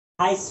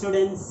Hi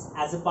students,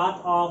 as a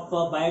part of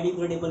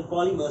biodegradable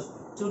polymers,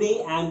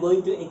 today I am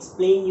going to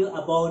explain you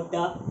about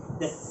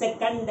the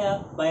second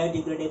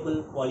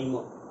biodegradable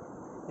polymer.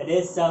 That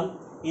is,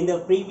 in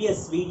the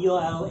previous video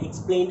I have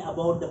explained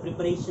about the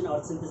preparation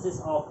or synthesis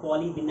of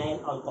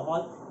polyvinyl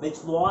alcohol, which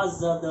was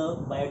the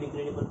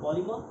biodegradable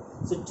polymer.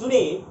 So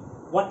today,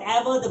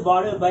 whatever the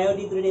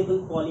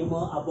biodegradable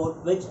polymer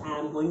about which I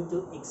am going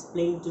to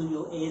explain to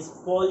you is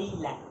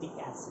polylactic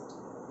acid.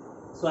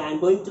 So I am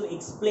going to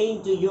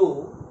explain to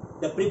you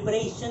the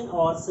preparation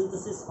or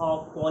synthesis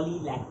of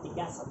polylactic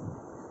acid.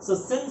 So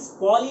since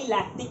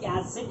polylactic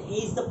acid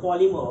is the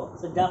polymer,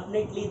 so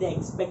definitely the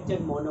expected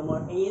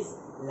monomer is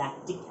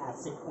lactic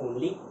acid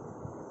only.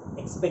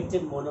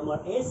 Expected monomer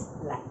is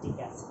lactic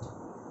acid.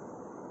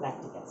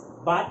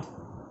 But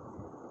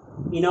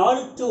in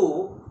order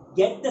to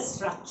get the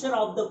structure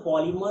of the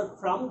polymer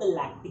from the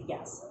lactic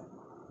acid,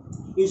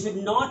 you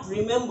should not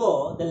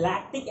remember the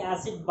lactic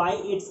acid by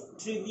its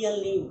trivial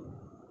name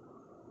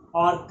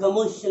or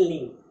commercial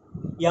name.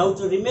 You have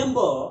to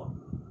remember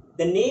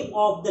the name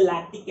of the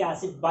lactic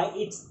acid by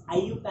its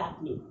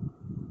IUPAC name.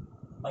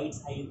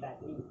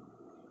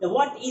 Now,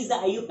 what is the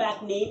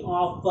IUPAC name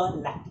of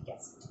lactic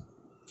acid?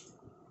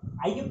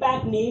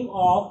 IUPAC name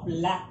of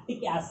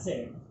lactic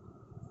acid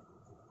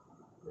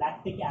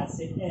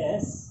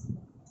is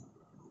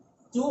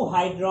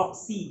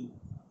 2-hydroxy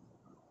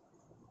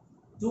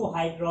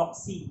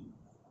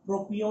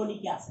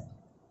propionic acid.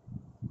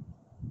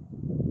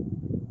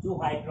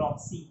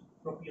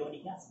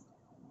 2-hydroxypropionic acid.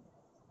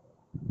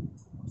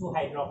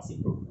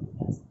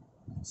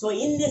 So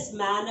in this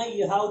manner,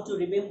 you have to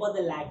remember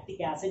the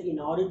lactic acid in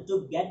order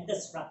to get the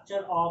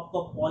structure of the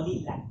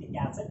polylactic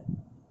acid.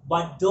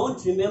 But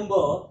don't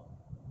remember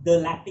the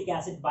lactic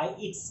acid by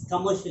its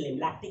commercial name.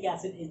 Lactic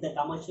acid is the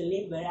commercial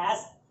name,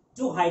 whereas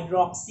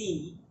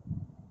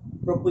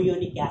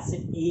 2-hydroxypropionic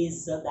acid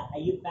is the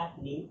IUPAC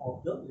name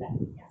of the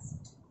lactic acid.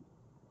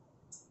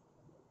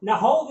 Now,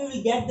 how we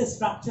will get the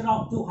structure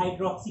of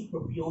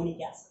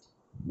 2-hydroxypropionic acid?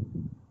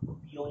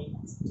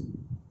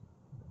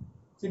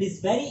 So it is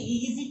very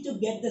easy to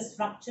get the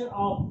structure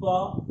of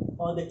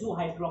the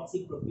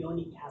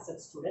 2-hydroxypropionic acid,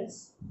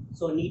 students.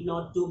 So need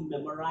not to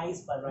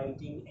memorize by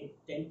writing it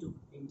 10 to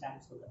 15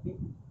 times for the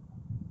paper.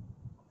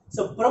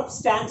 So prop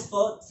stands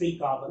for 3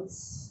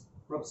 carbons.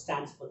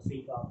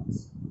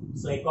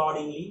 So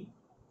accordingly,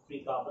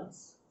 3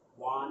 carbons.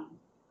 1,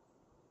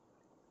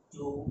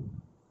 2,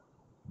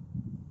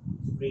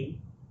 3.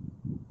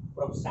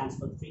 Prop stands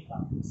for 3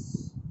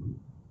 carbons.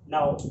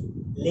 Now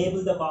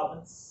label the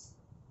carbons.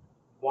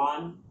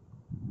 1,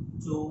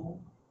 2,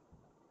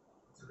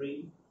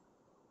 3.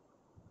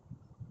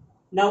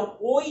 Now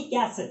oic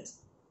acid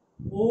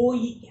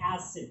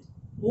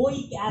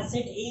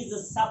is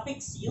a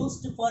suffix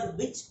used for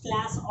which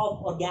class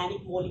of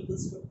organic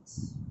molecules,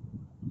 students?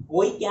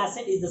 Oic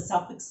acid is the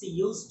suffix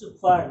used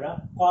for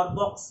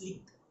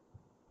carboxylic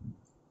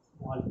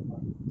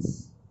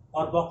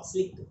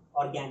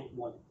organic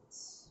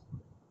molecules.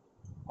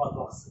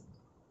 Carboxylic.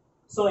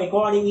 So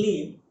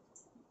accordingly,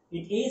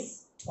 it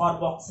is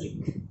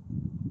carboxylic.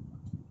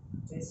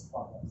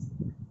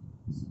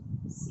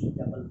 C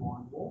double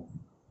bond O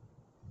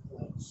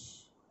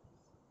H.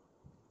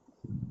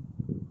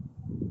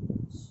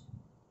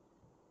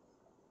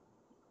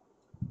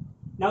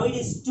 Now it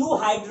is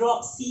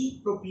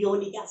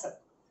 2-hydroxypropionic acid.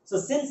 So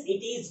since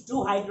it is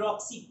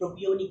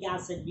 2-hydroxypropionic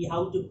acid, we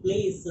have to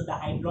place the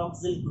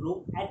hydroxyl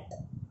group at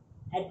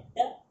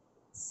the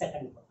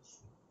second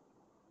position.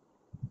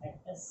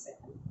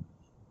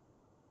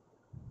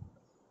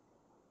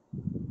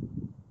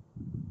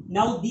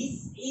 Now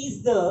this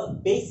is the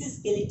basic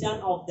skeleton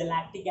of the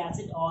lactic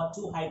acid or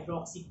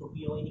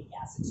 2-hydroxypropionic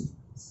acid.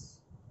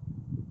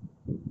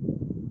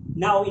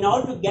 Now in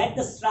order to get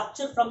the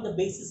structure from the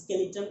basic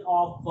skeleton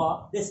of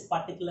this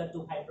particular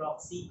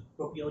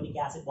 2-hydroxypropionic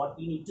acid, what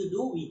we need to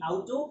do, we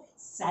have to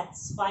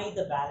satisfy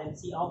the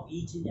valency of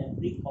each and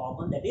every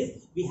carbon. That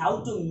is, we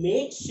have to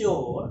make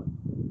sure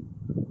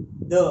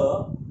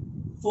the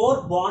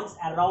 4 bonds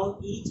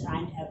around each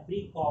and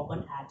every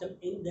carbon atom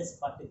in this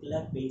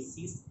particular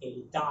basic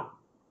skeleton.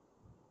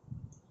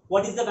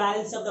 What is the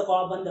valence of the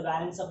carbon? The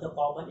valence of the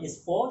carbon is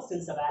 4.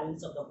 Since the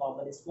valence of the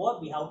carbon is 4,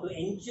 we have to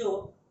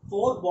ensure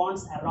 4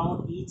 bonds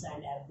around each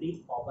and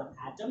every carbon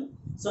atom.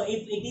 So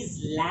if it is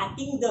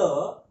lacking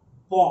the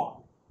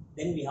bond,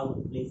 then we have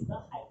to place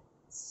the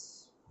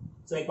hydrogens.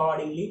 So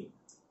accordingly,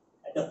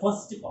 the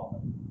first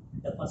carbon.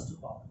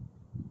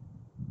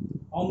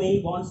 How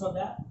many bonds are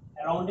there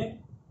around it?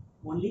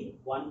 Only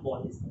 1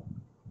 bond is there.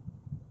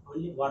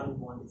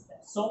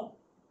 So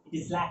it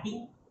is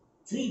lacking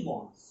 3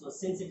 bonds. So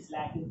since it is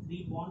lacking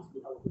 3 bonds,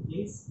 we have to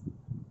place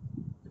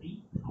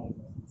 3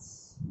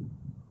 hydrogens.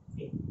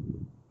 Okay.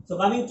 So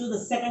coming to the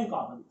second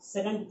carbon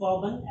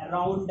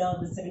around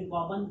the second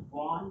carbon,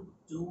 1,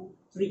 2,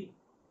 3.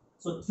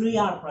 So 3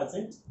 are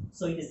present.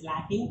 So it is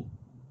lacking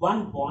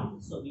 1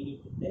 bond. So we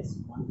need to place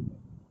 1.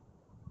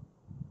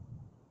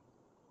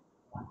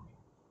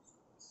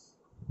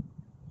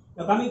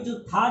 Now coming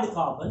to third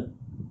carbon,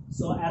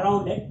 so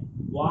around it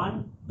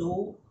 1,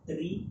 2,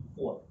 3,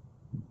 4.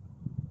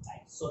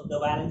 So the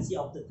valency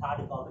of the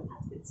third carbon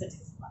has been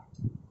satisfied.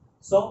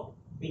 So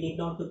we need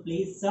not to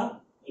place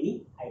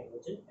any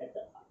hydrogen at the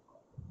third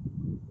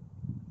carbon.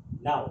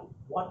 Now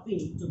what we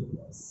need to do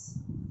is,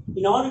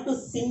 in order to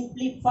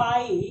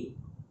simplify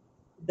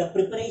the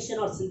preparation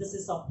or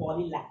synthesis of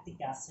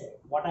polylactic acid,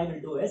 what I will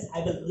do is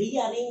I will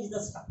rearrange the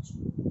structure.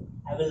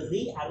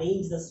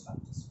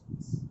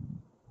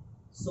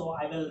 So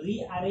I will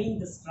rearrange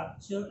the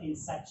structure in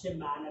such a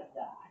manner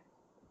that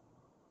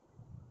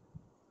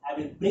I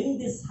will bring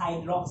this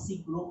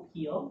hydroxy group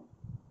here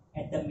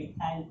at the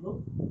methyl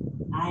group,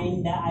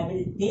 and I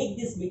will take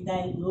this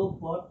methyl group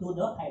to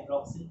the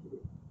hydroxyl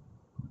group.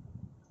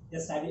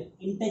 Just I will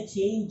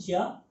interchange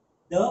the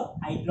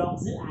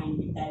hydroxyl and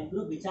methyl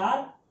group, which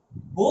are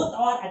both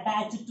are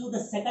attached to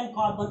the second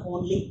carbon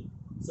only.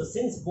 So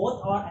since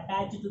both are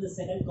attached to the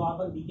second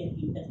carbon, we can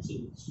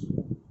interchange.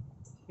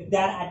 If they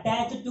are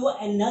attached to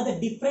another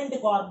different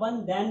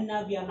carbon, then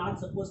we are not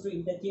supposed to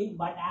interchange,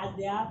 but as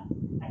they are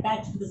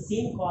attached to the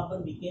same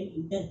carbon, we can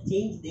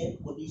interchange their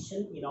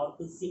position in order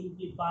to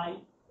simplify,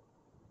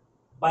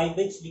 by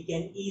which we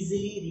can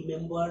easily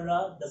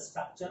remember the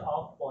structure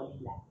of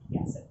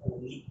polylactic acid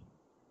only.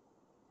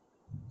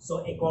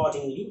 So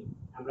accordingly,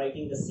 I am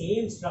writing the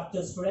same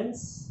structure,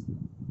 students.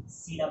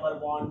 C double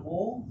bond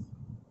O,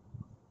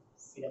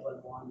 C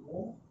double bond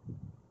O,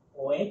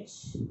 OH,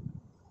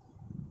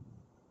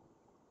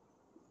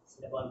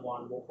 C double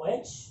bond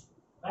OH,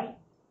 right?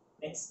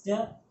 Next,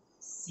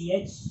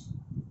 CH,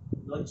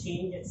 no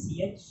change at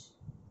CH.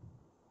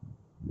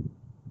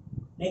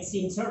 Next,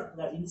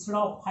 instead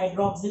of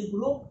hydroxyl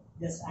group,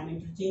 just I am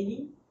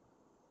interchanging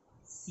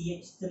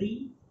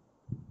CH3,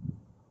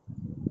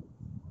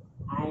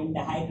 and the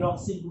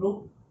hydroxyl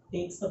group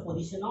takes the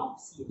position of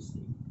CH3.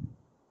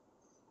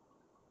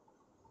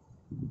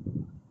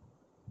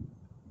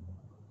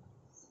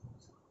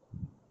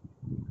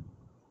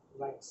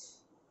 Right.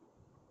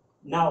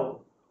 Now,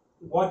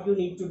 what you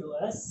need to do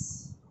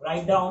is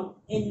write down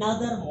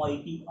another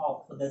moiety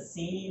of the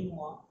same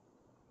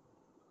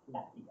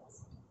lactic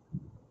acid.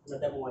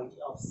 Another moiety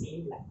of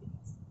same lactic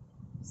acid.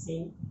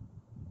 Same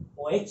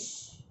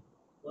OH,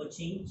 no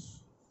change.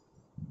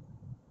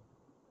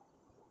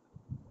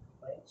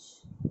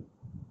 OH.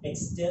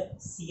 Next,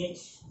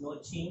 CH, no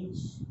change.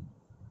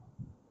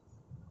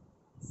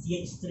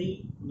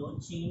 CH3, no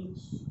change.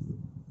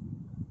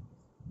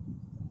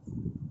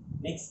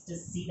 Next,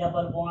 C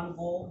double bond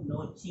O,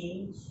 no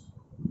change.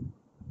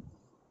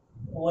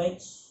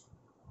 OH,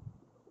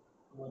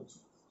 no change.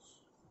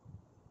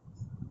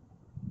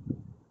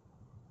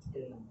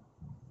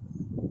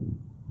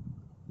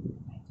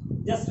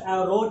 Just I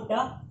wrote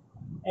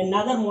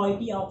another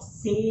moiety of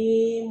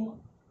same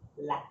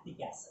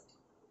lactic acid.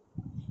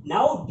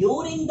 Now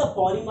during the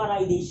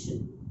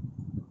polymerization,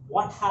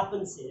 what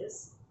happens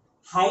is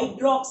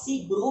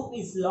hydroxy group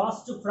is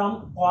lost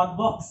from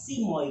carboxy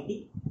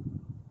moiety.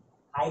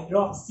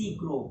 Hydroxy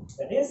group,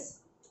 that is,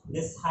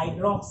 this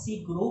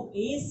hydroxy group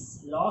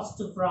is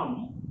lost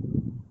from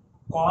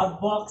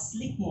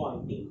carboxylic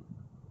moiety,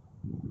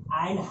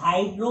 and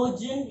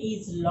hydrogen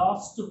is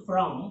lost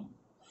from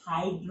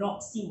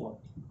hydroxy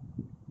moiety.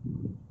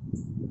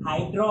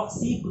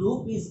 Hydroxy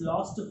group is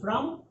lost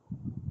from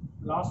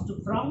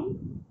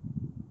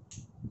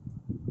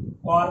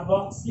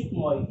carboxylic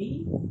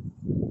moiety.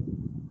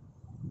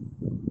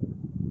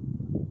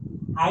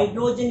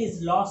 Hydrogen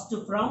is lost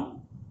from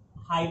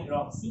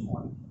hydroxy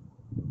moiety.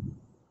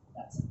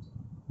 That's it.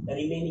 The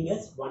remaining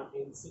is 1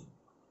 and C.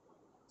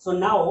 So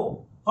now,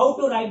 how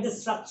to write the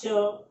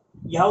structure?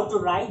 You have to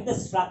write the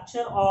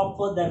structure of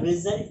the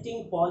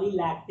resulting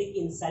polylactic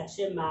in such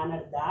a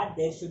manner that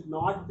there should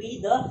not be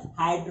the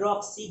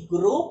hydroxy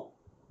group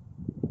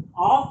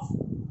of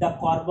the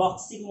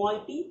carboxyl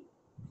moiety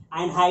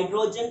and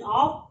hydrogen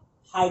of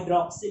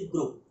hydroxyl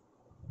group.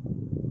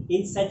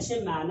 In such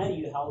a manner,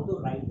 you have to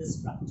write the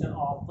structure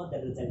of the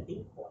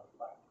resulting polymer.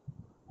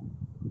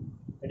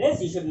 That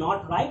is, you should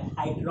not write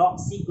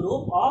hydroxy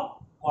group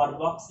of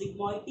carboxylic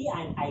moiety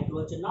and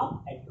hydrogen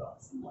of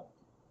hydroxyl moiety.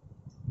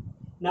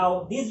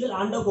 Now, these will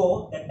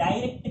undergo the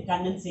direct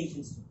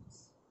condensation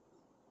steps.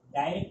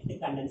 Direct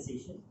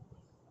condensation.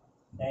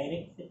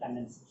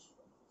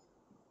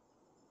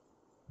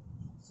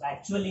 So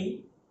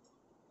actually,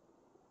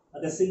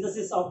 the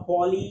synthesis of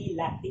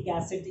polylactic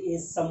acid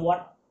is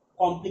somewhat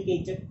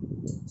complicated.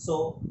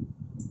 So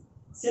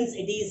since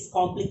it is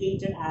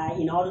complicated,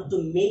 in order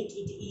to make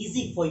it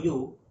easy for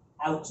you,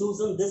 I have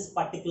chosen this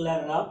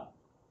particular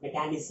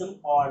mechanism,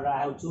 or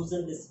I have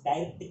chosen this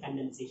direct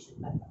condensation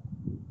method.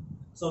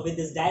 So with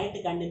this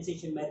direct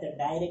condensation method,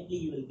 directly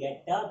you will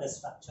get the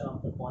structure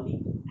of the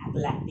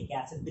polylactic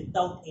acid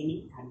without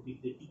any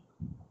ambiguity,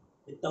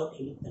 without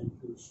any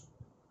confusion.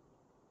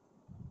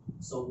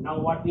 So now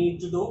what we need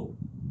to do?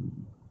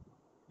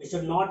 We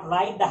should not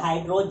write the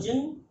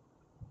hydrogen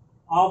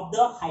of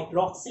the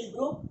hydroxyl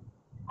group,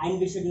 and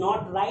we should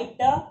not write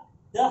the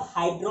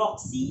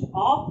hydroxy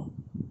of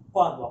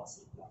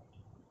carboxyl.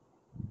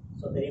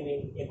 So the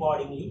remaining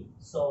accordingly.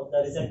 So the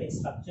resulting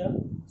structure.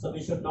 So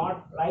we should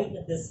not write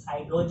this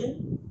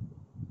hydrogen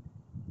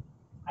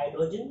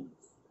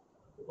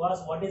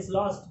because what is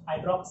lost?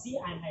 Hydroxy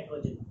and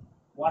hydrogen.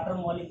 Water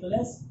molecule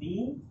is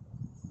being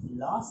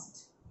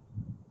lost.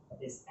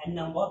 That is n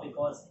number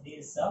because it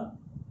is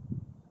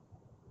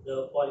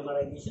the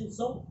polymerization.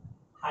 So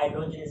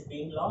hydrogen is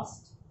being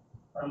lost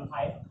from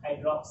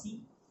hydroxy.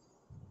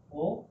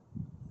 O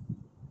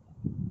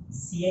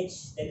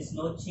CH, there is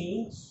no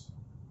change.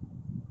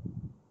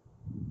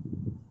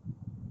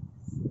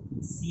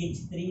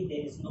 CH3,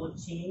 there is no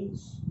change.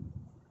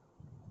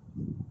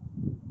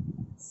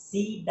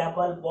 C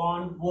double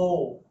bond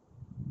O.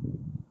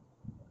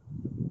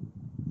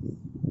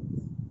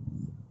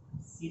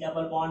 C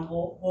double bond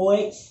O.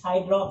 OH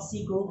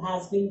hydroxy group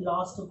has been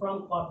lost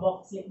from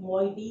carboxylic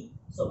moiety,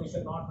 so we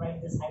should not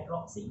write this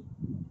hydroxy.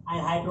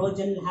 And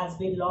hydrogen has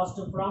been lost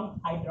from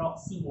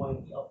hydroxy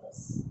moiety of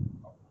this.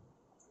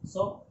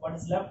 So what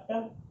is left?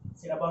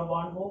 C double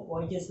bond O.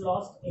 OH is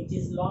lost, H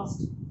is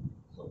lost,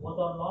 so both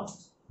are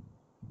lost.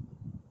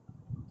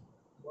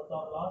 Both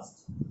are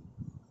lost.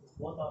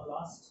 Both are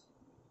lost.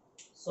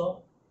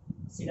 So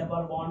C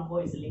double bond O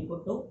is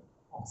linked to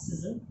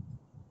oxygen.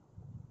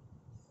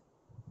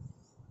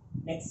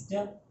 Next,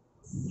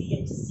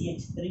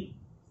 CH3,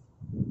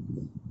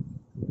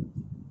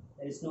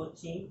 there is no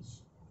change.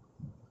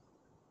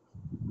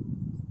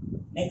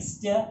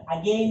 Next,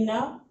 again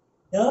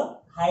the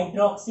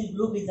hydroxyl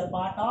group is a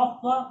part of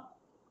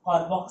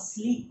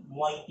carboxylic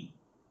moiety.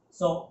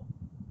 So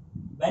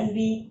when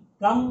we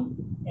come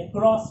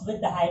across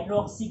with the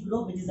hydroxy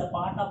group which is a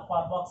part of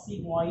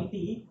carboxylic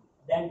moiety,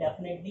 then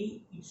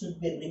definitely it should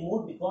be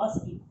removed because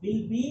it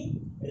will be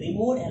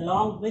removed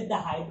along with the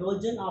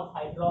hydrogen of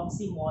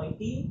hydroxy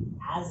moiety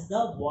as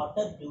the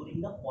water during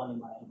the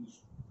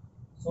polymerization.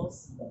 So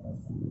C double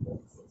bond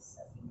O is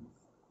removed.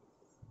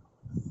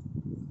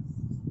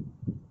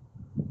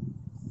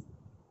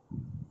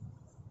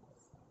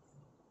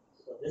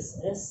 So this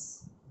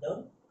is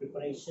the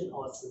preparation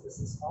or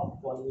synthesis of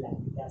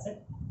polylactic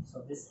acid.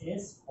 So this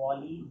is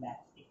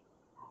polylactic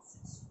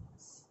acid.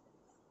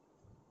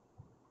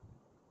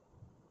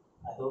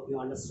 I hope you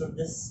understood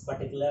this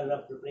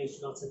particular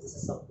preparation of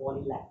synthesis of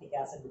polylactic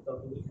acid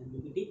without any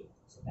ambiguity.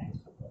 So thanks.